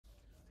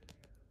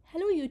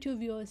Hello YouTube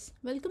viewers,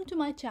 welcome to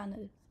my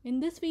channel. In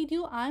this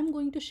video, I am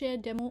going to share a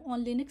demo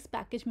on Linux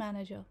Package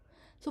Manager.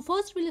 So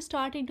first we'll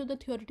start into the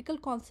theoretical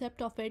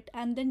concept of it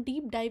and then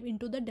deep dive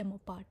into the demo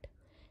part.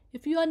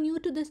 If you are new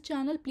to this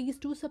channel, please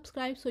do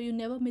subscribe so you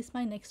never miss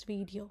my next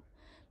video.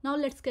 Now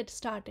let's get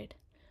started.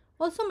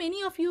 Also,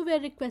 many of you were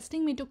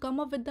requesting me to come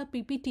up with the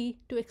PPT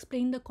to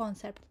explain the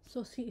concept.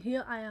 So see,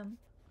 here I am.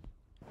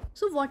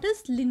 So what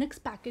is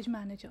Linux Package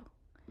Manager?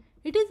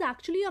 It is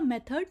actually a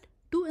method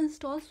to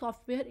install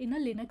software in a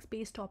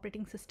Linux-based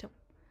operating system.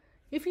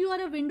 If you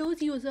are a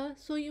Windows user,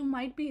 so you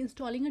might be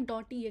installing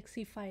a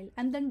 .exe file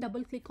and then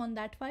double click on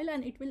that file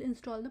and it will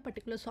install the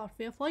particular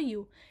software for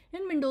you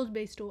in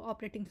Windows-based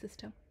operating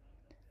system.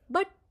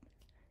 But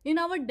in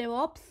our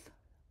DevOps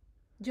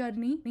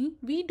journey,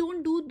 we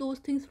don't do those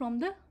things from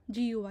the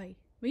GUI.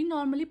 We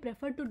normally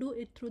prefer to do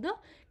it through the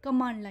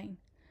command line,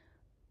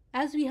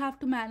 as we have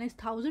to manage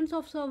thousands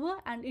of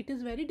servers and it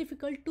is very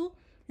difficult to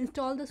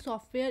install the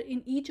software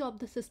in each of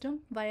the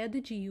system via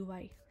the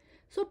GUI.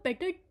 So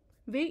better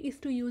way is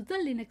to use the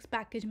Linux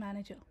Package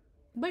Manager,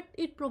 but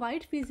it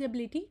provides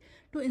feasibility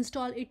to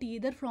install it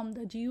either from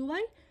the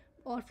GUI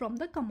or from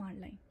the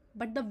command line.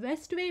 But the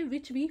best way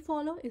which we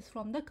follow is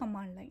from the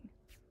command line.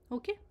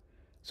 Okay,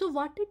 so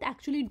what it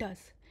actually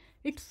does,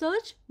 it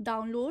search,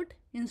 download,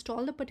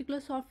 install the particular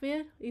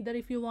software, either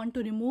if you want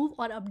to remove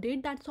or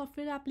update that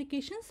software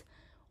applications.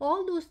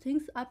 All those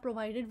things are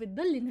provided with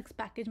the Linux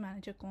Package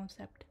Manager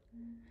concept.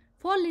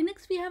 For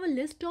Linux, we have a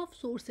list of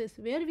sources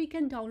where we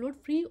can download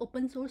free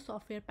open source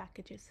software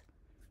packages.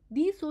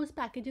 These source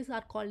packages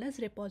are called as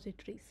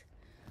repositories.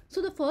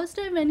 So the first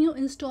time when you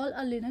install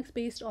a Linux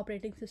based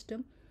operating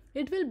system,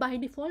 it will by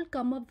default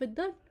come up with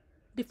the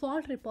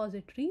default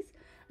repositories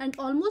and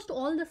almost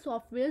all the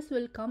softwares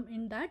will come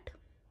in that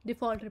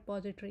default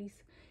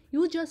repositories.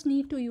 You just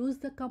need to use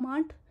the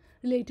command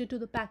related to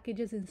the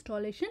package's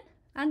installation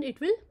and it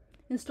will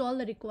install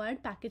the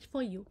required package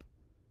for you.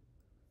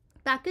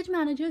 Package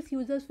Manager's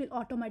users will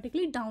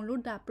automatically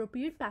download the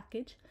appropriate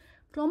package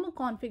from a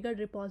configured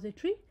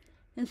repository,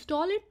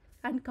 install it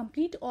and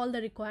complete all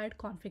the required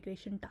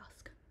configuration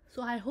tasks.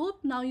 So I hope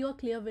now you are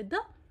clear with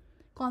the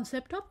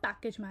concept of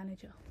Package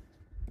Manager.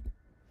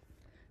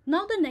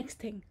 Now the next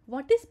thing,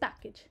 what is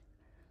package?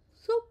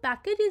 So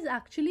package is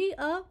actually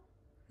a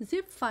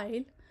zip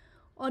file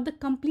or the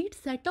complete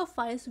set of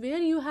files where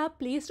you have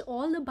placed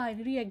all the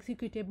binary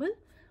executable,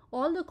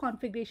 all the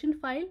configuration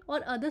file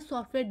or other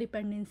software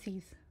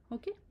dependencies.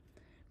 Okay.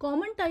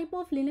 Common type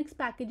of Linux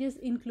packages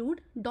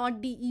include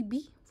 .deb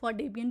for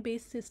Debian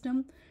based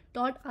system,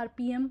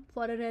 .rpm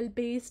for a RHEL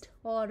based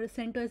or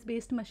CentOS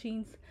based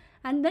machines,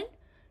 and then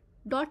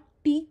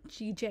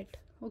 .tgjet.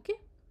 Okay.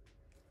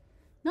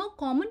 Now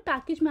common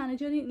package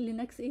manager in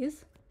Linux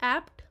is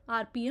APT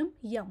RPM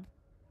YUM.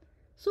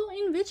 So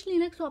in which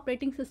Linux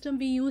operating system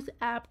we use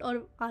APT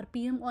or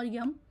RPM or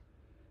YUM?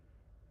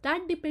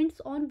 That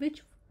depends on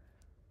which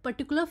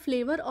particular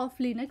flavor of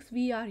Linux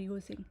we are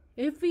using.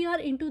 If we are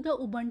into the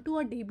Ubuntu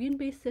or Debian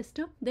based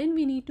system, then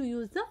we need to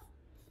use the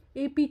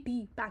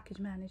APT package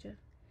manager.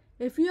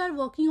 If you are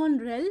working on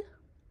RHEL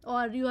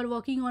or you are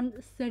working on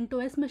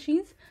CentOS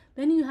machines,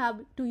 then you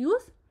have to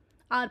use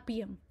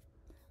RPM.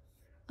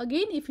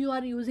 Again, if you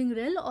are using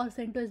RHEL or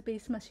CentOS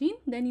based machine,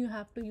 then you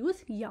have to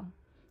use YUM.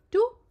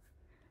 To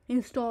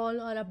install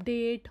or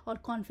update or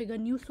configure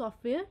new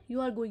software,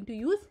 you are going to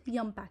use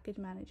YUM package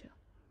manager.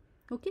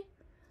 Okay.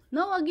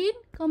 Now again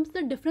comes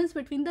the difference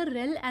between the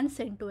RHEL and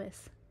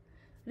CentOS.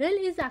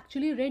 RHEL is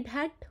actually Red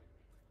Hat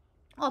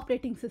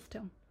operating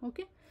system.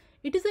 Okay,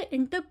 it is an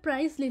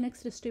enterprise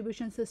Linux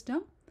distribution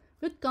system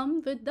which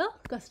comes with the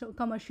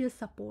commercial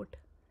support.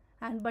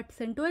 But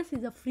CentOS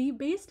is a free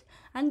based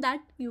and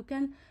that you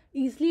can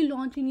easily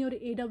launch in your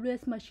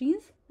AWS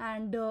machines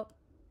and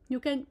you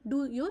can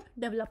do your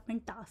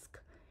development task.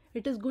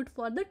 It is good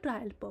for the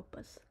trial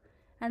purpose.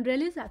 And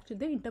RHEL is actually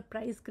the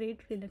enterprise grade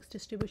Linux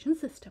distribution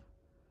system.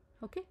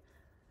 Okay.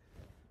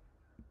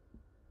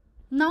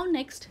 Now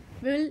next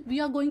we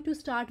are going to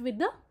start with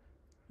the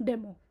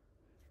demo.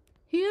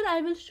 Here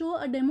I will show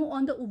a demo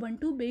on the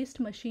Ubuntu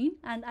based machine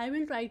and I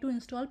will try to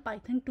install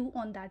Python 2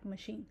 on that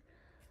machine.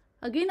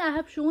 Again, I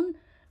have shown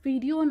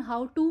video on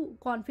how to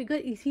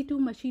configure EC2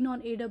 machine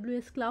on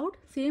AWS cloud.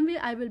 Same way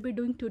I will be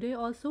doing today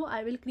also.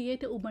 I will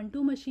create a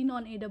Ubuntu machine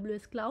on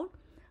AWS cloud.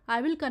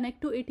 I will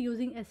connect to it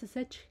using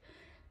SSH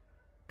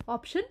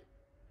option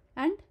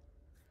and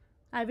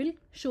I will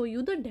show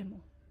you the demo.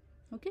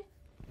 Okay,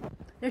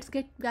 let's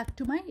get back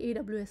to my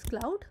AWS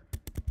cloud.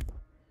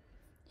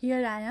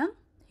 Here I am.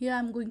 Here I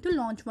am going to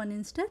launch one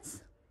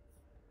instance.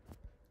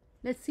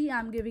 Let's see, I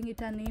am giving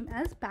it a name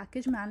as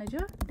Package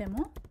Manager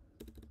Demo.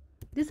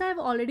 This I have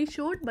already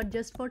showed, but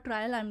just for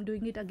trial I am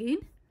doing it again.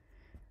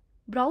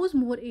 Browse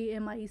more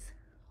AMIs.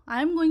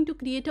 I am going to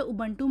create a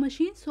Ubuntu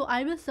machine, so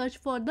I will search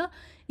for the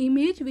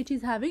image which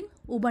is having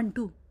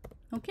Ubuntu.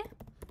 Okay,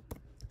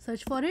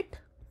 search for it.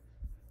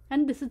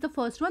 And this is the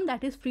first one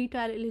that is free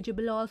trial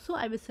eligible also.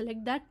 I will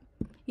select that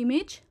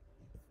image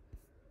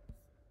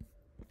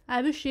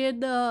I will share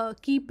the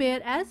key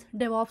pair as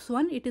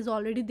DEVOPS1. It is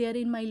already there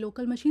in my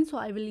local machine, so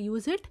I will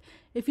use it.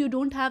 If you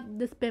don't have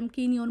this PEM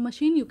key in your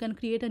machine, you can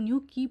create a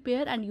new key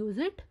pair and use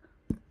it.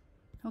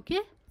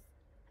 Okay.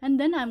 And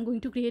then I'm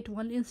going to create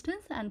one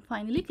instance and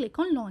finally click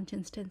on launch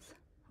instance.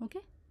 Okay.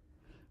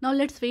 Now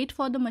let's wait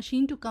for the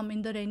machine to come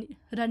in the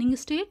running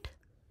state.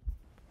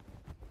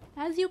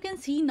 As you can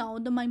see now,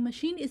 my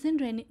machine is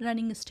in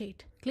running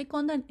state. Click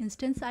on the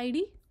instance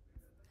ID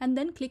and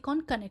then click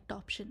on connect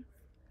option.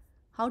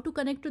 How to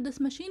connect to this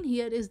machine?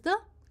 Here is the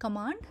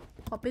command.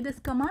 Copy this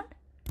command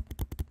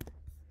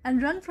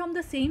and run from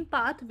the same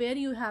path where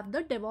you have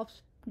the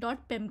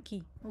devops.pem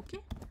key. Okay.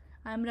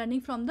 I am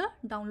running from the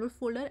download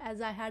folder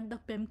as I had the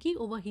PEM key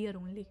over here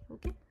only.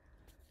 Okay.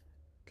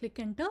 Click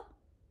enter.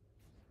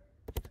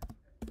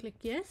 Click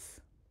yes.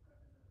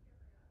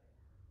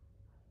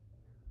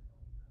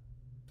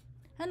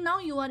 And now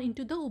you are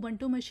into the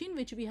Ubuntu machine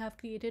which we have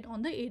created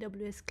on the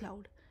AWS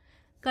cloud.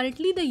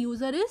 Currently the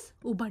user is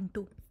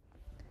Ubuntu.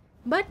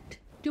 But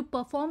to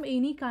perform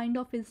any kind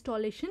of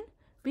installation,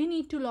 we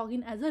need to log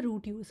in as a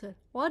root user,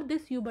 or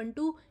this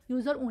Ubuntu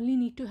user only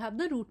need to have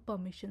the root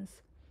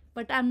permissions.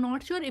 But I'm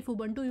not sure if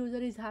Ubuntu user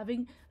is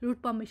having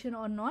root permission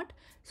or not.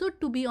 So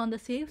to be on the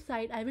safe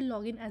side, I will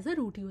log in as a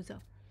root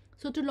user.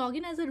 So to log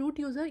in as a root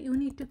user, you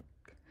need to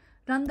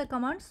run the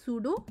command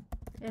sudo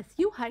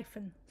su-.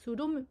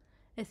 Sudo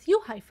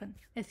su-.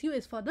 Su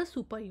is for the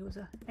super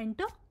user.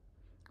 Enter.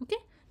 Okay.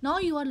 Now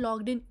you are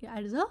logged in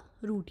as a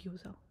root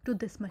user to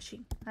this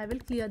machine. I will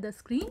clear the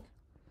screen.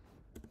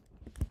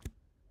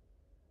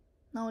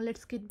 Now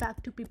let's get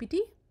back to PPT.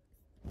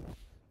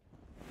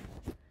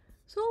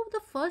 So the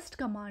first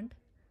command,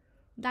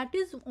 that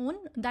is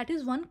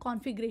one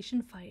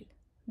configuration file.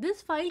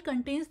 This file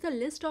contains the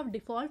list of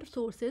default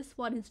sources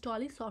for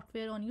installing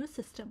software on your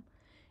system.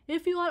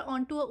 If you are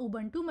onto a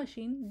Ubuntu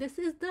machine, this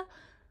is the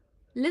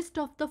list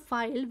of the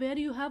file where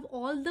you have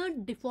all the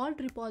default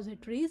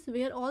repositories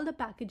where all the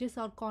packages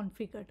are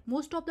configured.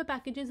 Most of the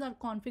packages are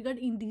configured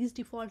in these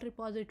default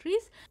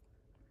repositories.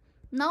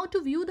 Now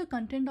to view the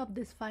content of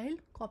this file,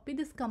 copy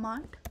this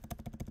command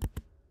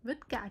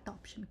with cat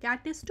option.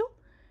 Cat is to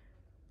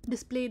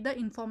display the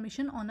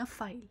information on a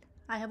file.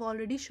 I have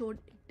already showed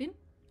it in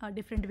a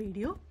different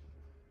video.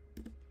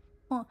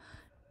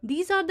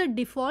 These are the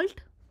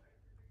default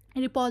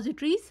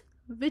repositories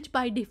which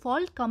by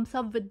default comes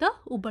up with the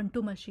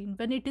Ubuntu machine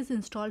when it is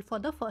installed for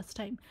the first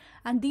time.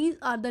 And these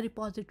are the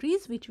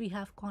repositories which we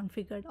have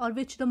configured or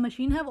which the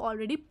machine have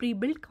already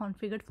pre-built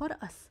configured for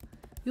us.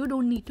 You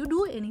don't need to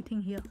do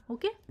anything here.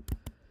 Okay.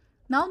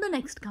 Now the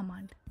next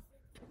command.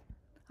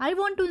 I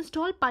want to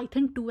install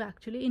Python 2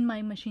 actually in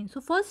my machine. So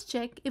first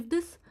check if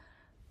this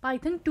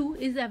Python 2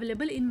 is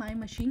available in my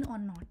machine or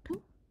not.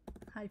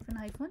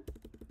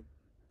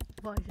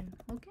 --version.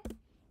 Okay.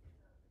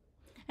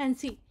 And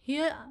see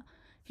here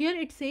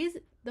it says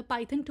the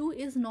Python 2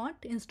 is not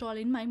installed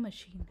in my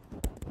machine.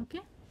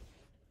 Okay.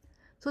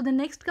 So the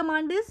next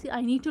command is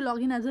I need to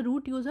log in as a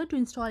root user to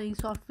installing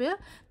software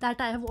that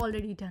I have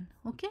already done.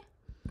 Okay.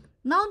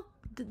 Now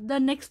the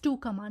next two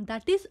command,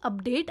 that is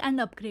update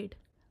and upgrade.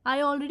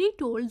 I already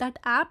told that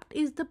apt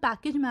is the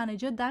package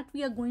manager that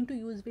we are going to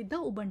use with the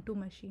Ubuntu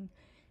machine.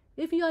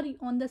 If you are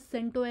on the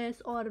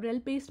CentOS or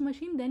RHEL based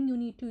machine, then you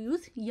need to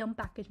use YUM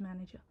package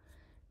manager.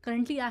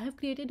 Currently I have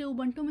created a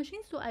Ubuntu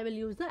machine, so I will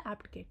use the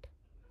apt-get.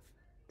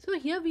 So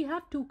here we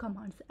have two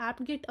commands,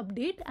 apt-get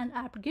update and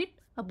apt-get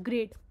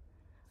upgrade.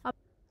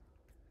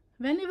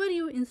 Whenever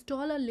you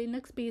install a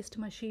Linux based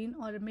machine,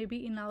 or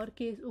maybe in our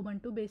case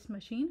Ubuntu based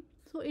machine,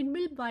 so it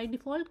will by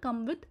default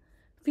come with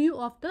few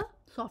of the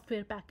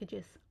software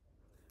packages.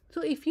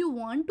 So if you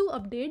want to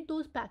update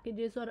those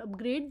packages or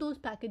upgrade those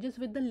packages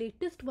with the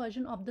latest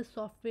version of the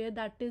software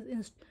that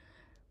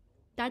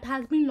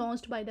has been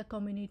launched by the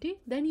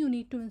community, then you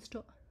need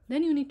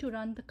to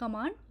run the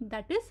command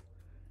that is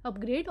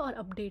upgrade or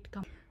update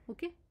command.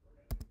 Okay.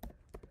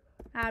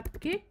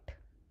 apt-get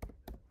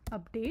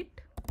update.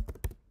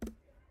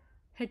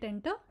 Hit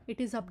enter. It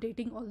is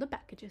updating all the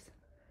packages.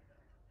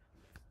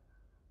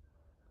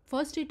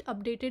 First it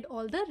updated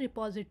all the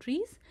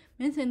repositories,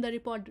 means in the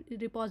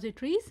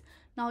repositories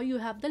now you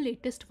have the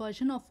latest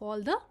version of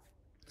all the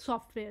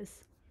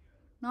softwares.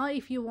 Now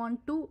if you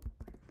want to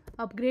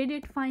upgrade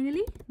it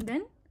finally,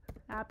 then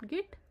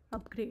apt-get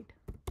upgrade.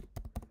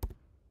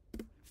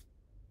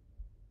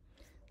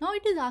 Now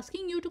it is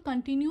asking you to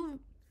continue,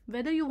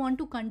 whether you want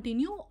to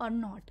continue or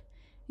not.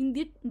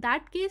 In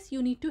that case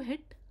you need to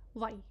hit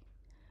Y.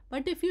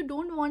 But if you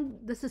don't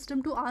want the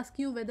system to ask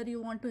you whether you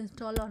want to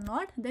install or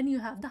not, then you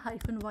have the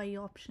 -y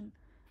option.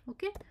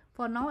 Okay.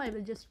 For now I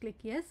will just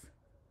click yes.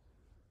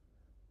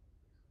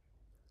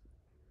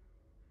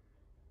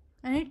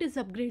 And it is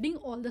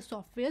upgrading all the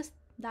softwares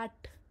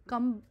that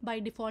come by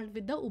default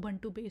with the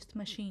Ubuntu based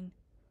machine.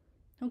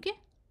 Okay.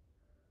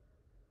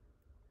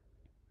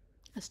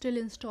 Still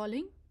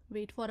installing.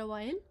 Wait for a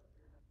while.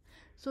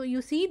 So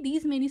you see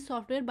these many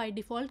software by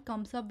default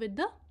comes up with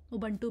the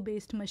Ubuntu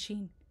based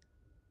machine.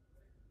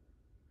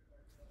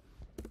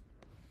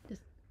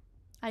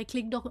 I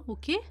clicked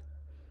OK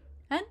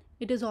and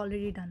it is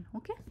already done.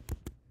 Okay.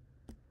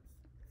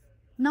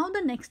 Now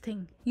the next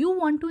thing, you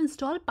want to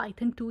install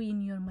Python 2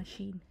 in your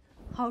machine.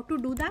 How to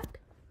do that?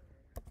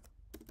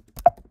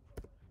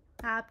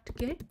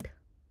 apt-get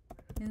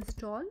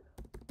install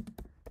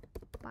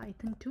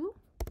Python 2.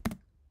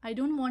 I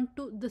don't want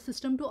the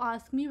system to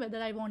ask me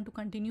whether I want to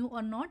continue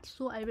or not,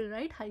 so I will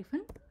write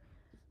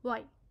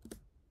 -y.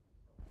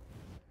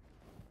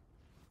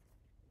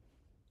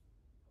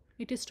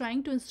 It is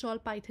trying to install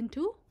Python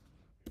 2.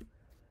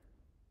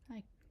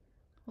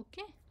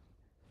 Okay.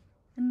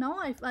 And now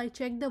if I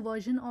check the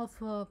version of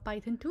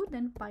Python 2,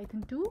 then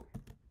Python 2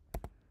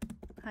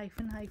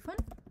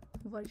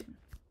 --version.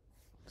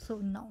 So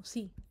now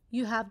see,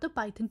 you have the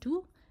Python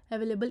 2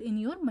 available in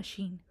your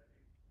machine.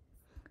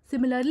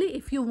 Similarly,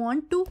 if you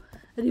want to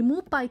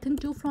remove Python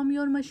 2 from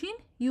your machine,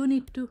 you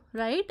need to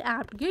write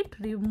apt-get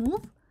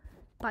remove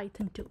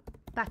Python 2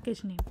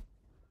 package name.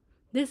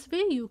 This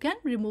way you can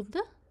remove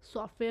the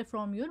software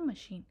from your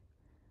machine.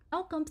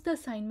 Now comes the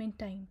assignment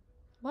time.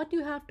 What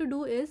you have to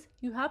do is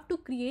you have to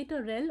create a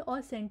RHEL or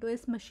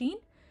CentOS machine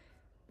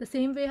the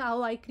same way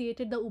how I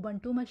created the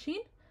Ubuntu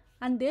machine,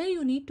 and there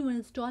you need to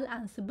install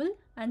Ansible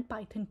and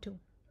Python 2.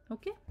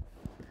 Okay.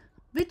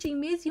 Which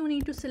image you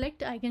need to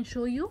select, I can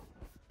show you.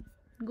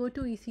 Go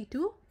to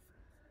EC2,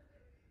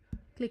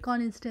 click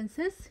on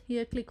instances,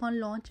 here click on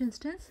launch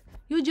instance.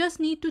 You just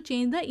need to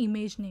change the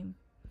image name.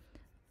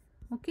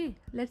 Okay,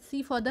 let's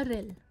see for the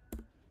RHEL.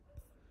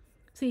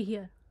 See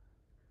here,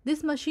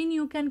 this machine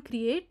you can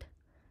create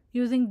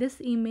using this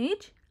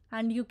image,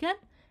 and you can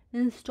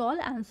install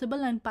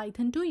Ansible and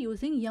Python 2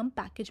 using YUM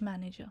package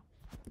manager.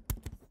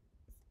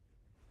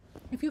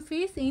 If you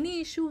face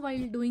any issue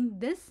while doing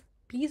this,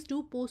 please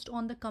do post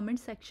on the comment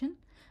section.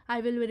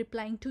 I will be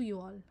replying to you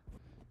all.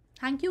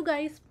 Thank you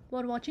guys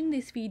for watching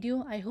this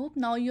video. I hope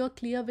now you are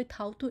clear with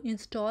how to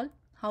install,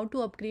 how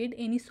to upgrade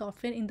any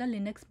software in the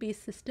Linux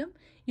based system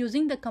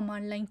using the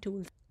command line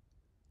tools.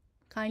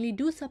 Kindly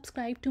do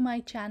subscribe to my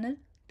channel.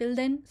 Till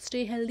then,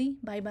 stay healthy.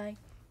 Bye bye.